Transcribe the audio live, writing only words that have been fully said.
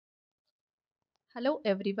Hello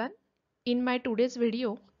everyone. In my today's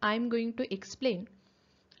video, I am going to explain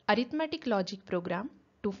arithmetic logic program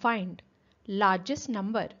to find largest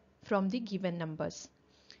number from the given numbers.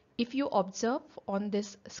 If you observe on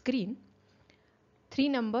this screen, three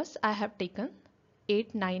numbers I have taken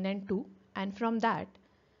 8, 9 and 2, and from that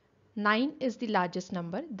 9 is the largest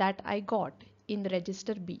number that I got in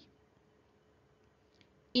register B.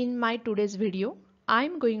 In my today's video, I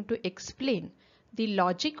am going to explain the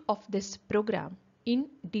logic of this program in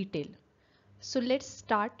detail. So let's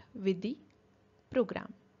start with the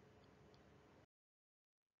program.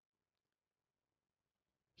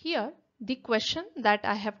 Here the question that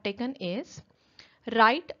I have taken is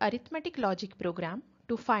write arithmetic logic program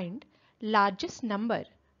to find largest number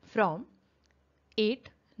from 8,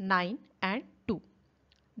 9 and 2.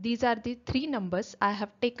 These are the three numbers I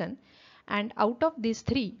have taken, and out of these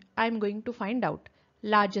three I am going to find out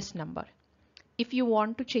largest number. If you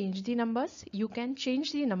want to change the numbers, you can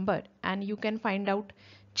change the number and you can find out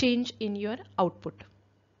change in your output.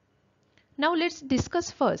 Now let's discuss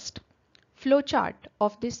first flowchart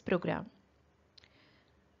of this program.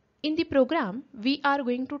 In the program, we are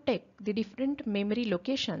going to take the different memory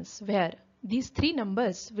locations where these three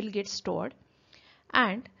numbers will get stored,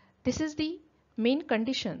 and this is the main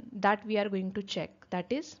condition that we are going to check,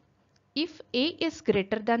 that is, if A is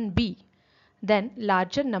greater than B, then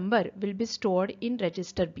larger number will be stored in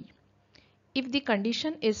register B. If the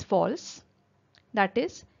condition is false, that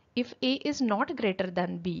is, if A is not greater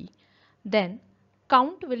than B, then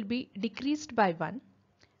count will be decreased by 1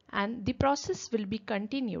 and the process will be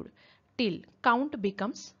continued till count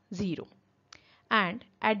becomes 0. And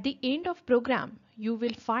at the end of program, you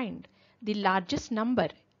will find the largest number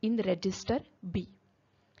in the register B.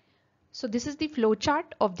 So this is the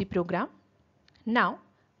flowchart of the program. Now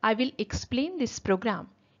I will explain this program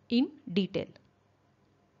in detail.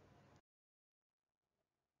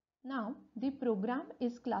 Now the program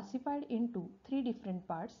is classified into three different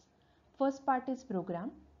parts. First part is program,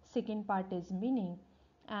 second part is meaning,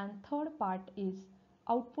 and third part is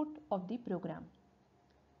output of the program.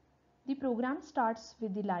 The program starts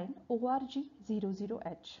with the line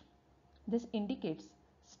org00h. This indicates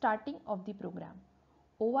starting of the program.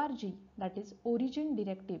 Org, that is origin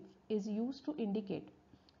directive, is used to indicate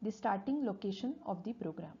the starting location of the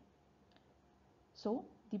program. So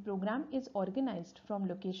the program is organized from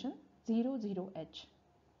location 00h.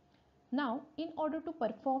 Now in order to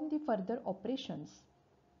perform the further operations,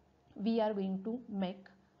 we are going to make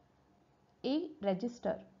A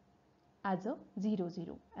register as a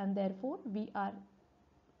 00, and therefore we are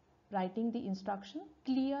writing the instruction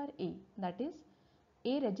clear A, that is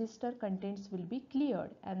A register contents will be cleared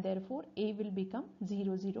and therefore A will become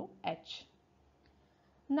 00h.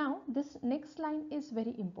 Now this next line is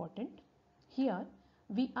very important. Here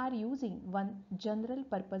we are using one general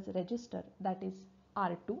purpose register, that is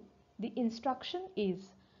R2. The instruction is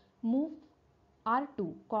move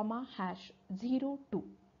R2, #02.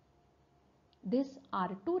 This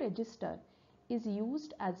R2 register is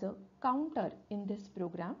used as a counter in this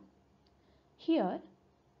program. Here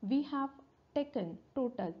we have taken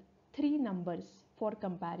total three numbers for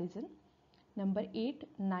comparison, number 8,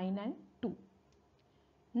 9 and 2.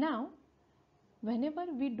 Now whenever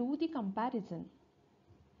we do the comparison,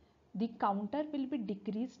 the counter will be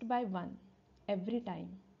decreased by 1 every time.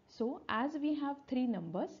 So as we have three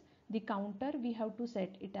numbers, the counter we have to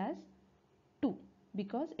set it as 2,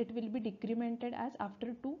 because it will be decremented as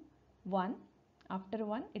after 2 1, after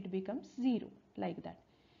 1 it becomes 0, like that.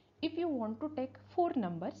 If you want to take four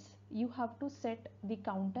numbers, you have to set the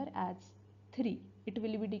counter as 3. It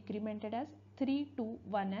will be decremented as 3, 2,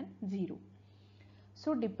 1 and 0.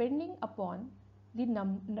 So depending upon the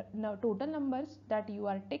total numbers that you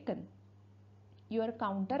are taken, your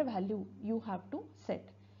counter value you have to set.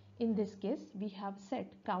 In this case, we have set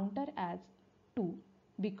counter as 2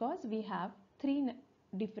 because we have three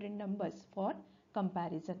different numbers for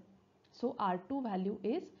comparison. So R2 value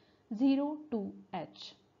is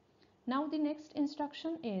 02h. Now the next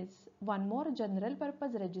instruction is one more general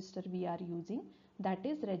purpose register we are using, that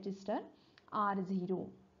is register R0.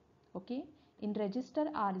 Okay, in register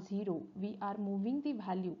R0 we are moving the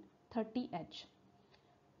value 30h.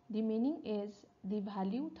 The meaning is the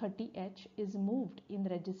value 30h is moved in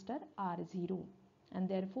register R0, and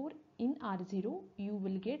therefore in R0 you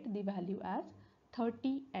will get the value as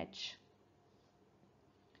 30h.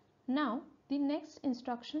 Now the next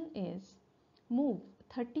instruction is move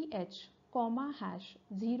 30h,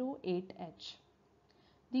 #08h.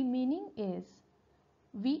 The meaning is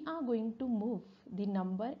we are going to move the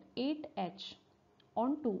number 8h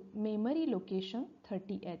onto memory location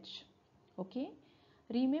 30h. Okay,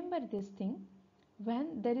 remember this thing.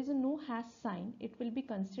 when there is no hash sign, it will be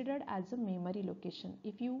considered as a memory location.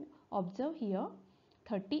 If you observe here,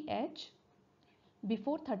 30H,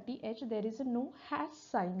 before 30H there is no hash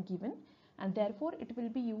sign given, and therefore it will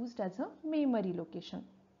be used as a memory location.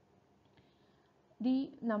 The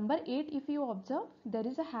number 8, if you observe, there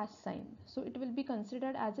is a hash sign, so it will be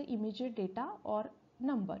considered as a immediate data or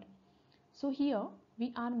number. So here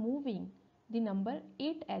we are moving the number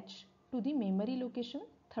 8H to the memory location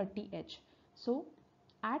 30H. So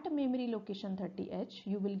at memory location 30H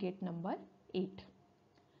you will get number 8.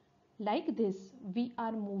 Like this, we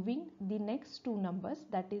are moving the next two numbers,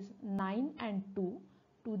 that is 9 and 2,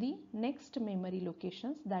 to the next memory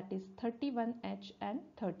locations, that is 31H and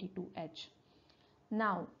 32H.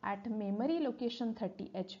 Now at memory location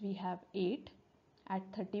 30H we have 8, at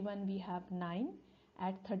 31 we have 9,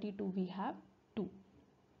 at 32 we have 2.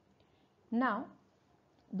 Now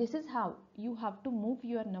this is how you have to move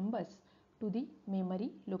your numbers to the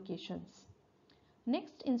memory locations.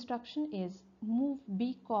 Next instruction is move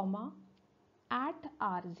B comma at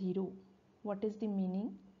R0. What is the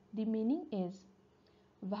meaning? The meaning is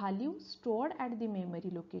value stored at the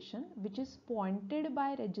memory location which is pointed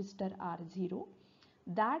by register R0,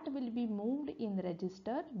 that will be moved in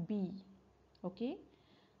register B. Okay,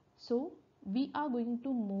 so we are going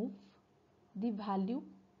to move the value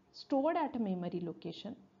stored at memory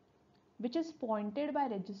location which is pointed by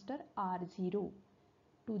register R0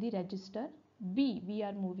 to the register B. We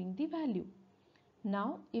are moving the value.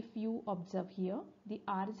 Now if you observe here, the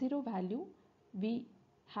R0 value we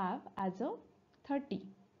have as a 30,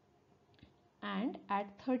 and at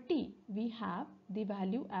 30 we have the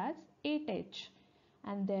value as 8H,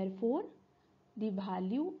 and therefore the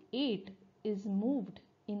value 8 is moved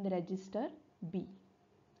in the register B.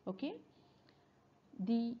 Okay,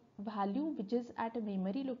 the value which is at a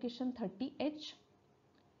memory location 30H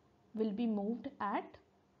will be moved at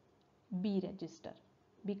B register,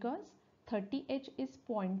 because 30H is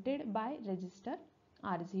pointed by register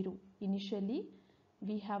R0. Initially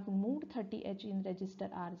we have moved 30H in register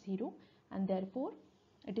R0, and therefore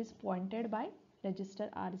it is pointed by register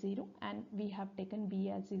R0, and we have taken B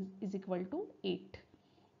as is equal to 8.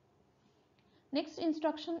 Next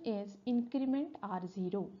instruction is increment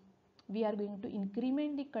R0. We are going to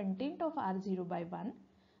increment the content of R0 by 1.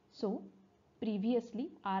 So previously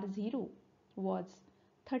R0 was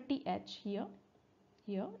 30H, here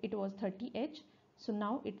it was 30H, so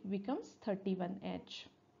now it becomes 31H.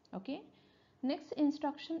 Okay, next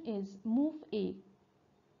instruction is move A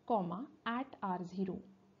comma at R0.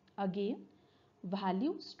 Again,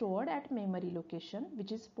 value stored at memory location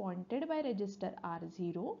which is pointed by register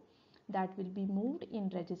R0, that will be moved in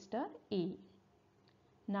register A.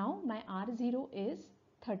 Now my R0 is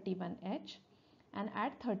 31H, and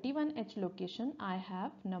at 31H location I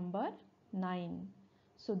have number 9.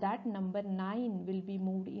 So that number 9 will be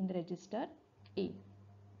moved in register A.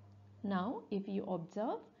 Now if you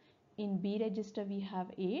observe, in B register we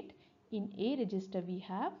have 8, in A register we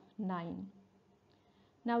have 9.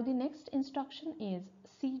 Now the next instruction is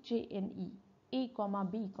CJNE, A comma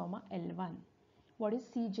B comma L1. What is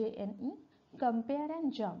CJNE? Compare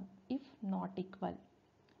and jump if not equal.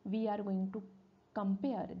 We are going to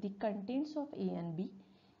compare the contents of A and B.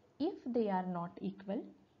 If they are not equal,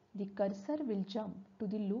 the cursor will jump to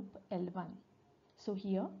the loop L1. So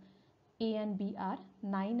here A and B are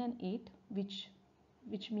 9 and 8,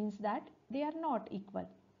 which means that they are not equal.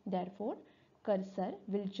 Therefore cursor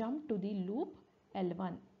will jump to the loop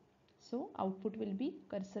L1. So output will be,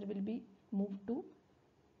 cursor will be moved to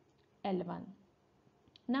L1.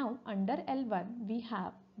 Now under L1 we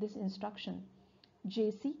have this instruction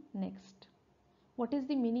JC next. What is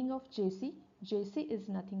the meaning of JC? JC is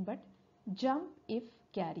nothing but jump if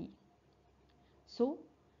carry. So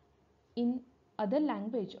in other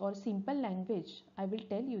language or simple language, I will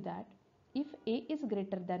tell you that if A is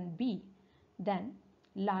greater than B, then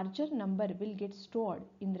larger number will get stored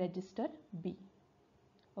in register B.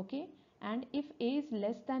 Okay, and if A is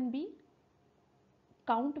less than B,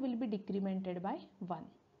 count will be decremented by 1.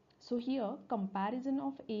 So here comparison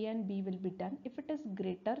of A and B will be done. If it is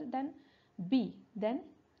greater than B, then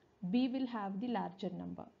B will have the larger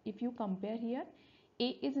number. If you compare here,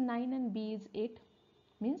 A is 9 and B is 8,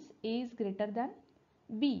 means A is greater than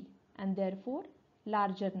B, and therefore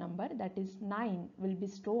larger number, that is 9, will be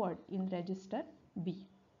stored in register B.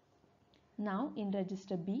 Now in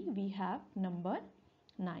register B we have number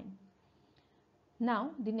 9.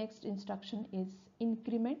 Now the next instruction is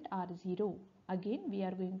increment R0. Again we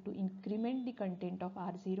are going to increment the content of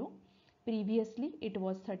R0. Previously it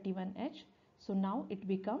was 31H, so now it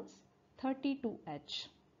becomes 32H.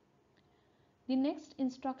 The next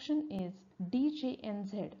instruction is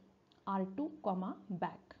DJNZ R2 comma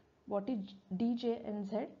back. What is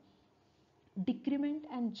DJNZ? Decrement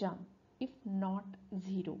and jump if not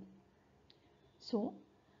 0. So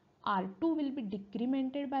R2 will be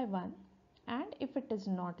decremented by 1, and if it is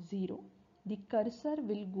not 0, the cursor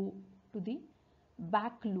will go to the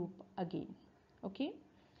back loop again. Okay,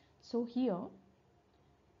 so here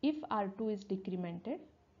if R2 is decremented,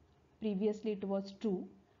 previously it was 2,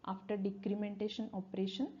 after decrementation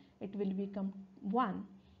operation it will become 1,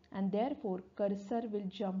 and therefore cursor will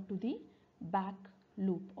jump to the back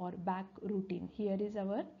loop or back routine. Here is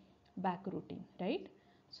our back routine, right?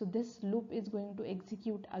 So this loop is going to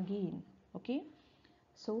execute again. Okay,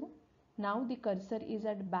 so now the cursor is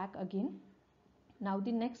at back again. Now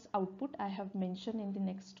the next output I have mentioned in the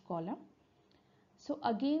next column. So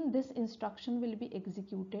again this instruction will be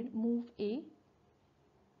executed, move A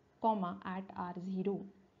comma at R0.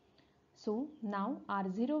 So now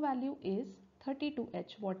R0 value is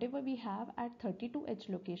 32H. Whatever we have at 32H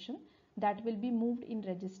location, that will be moved in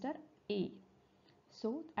register A.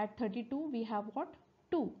 So at 32 we have what?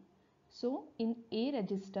 2. So in A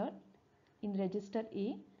register, in register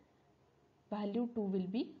A, value 2 will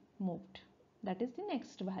be moved. That is the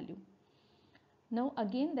next value. Now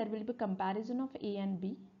again there will be comparison of A and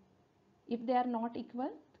B. If they are not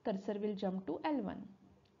equal, cursor will jump to L1.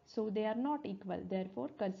 So they are not equal, therefore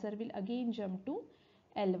cursor will again jump to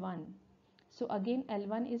L1. So again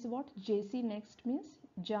L1 is what? JC next means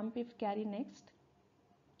jump if carry next.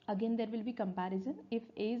 Again there will be comparison. If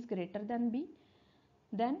A is greater than B,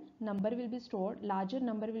 then number will be stored, larger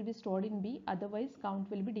number will be stored in B, otherwise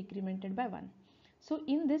count will be decremented by 1. So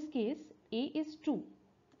in this case A is 2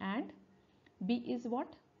 and B is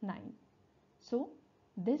what? 9. So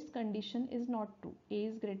this condition is not true. A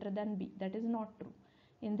is greater than B, that is not true.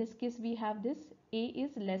 In this case we have this A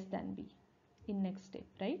is less than B in next step,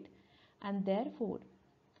 right? And therefore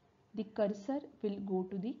the cursor will go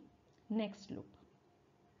to the next loop.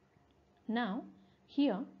 Now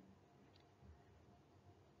here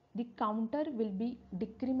the counter will be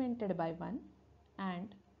decremented by 1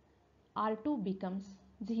 and R2 becomes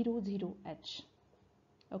 00H.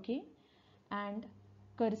 Okay, and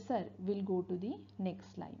cursor will go to the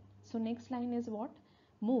next line. So next line is what?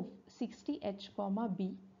 Move 60H comma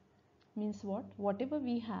B means what? Whatever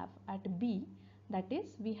we have at B, that is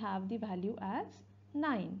we have the value as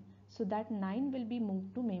 9. So that 9 will be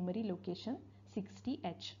moved to memory location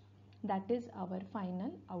 60H. That is our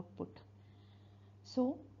final output.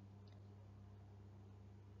 So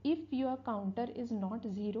if your counter is not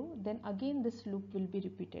 0, then again this loop will be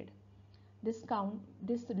repeated. This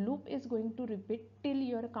loop is going to repeat till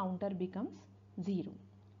your counter becomes 0.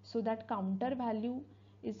 So that counter value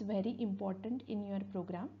is very important in your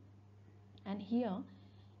program. And here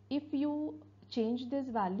if you change these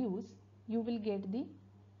values, you will get the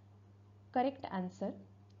correct answer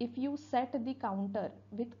if you set the counter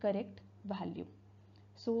with correct value.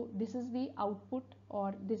 So this is the output,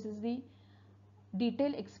 or this is the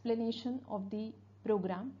detailed explanation of the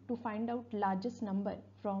program to find out largest number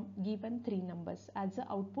from given 3 numbers as the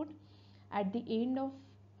output. At the end of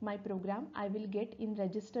my program I will get in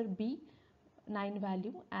register B 9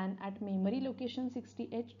 value, and at memory location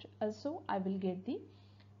 60H also I will get the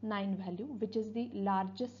 9 value, which is the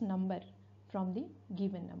largest number from the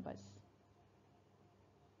given numbers.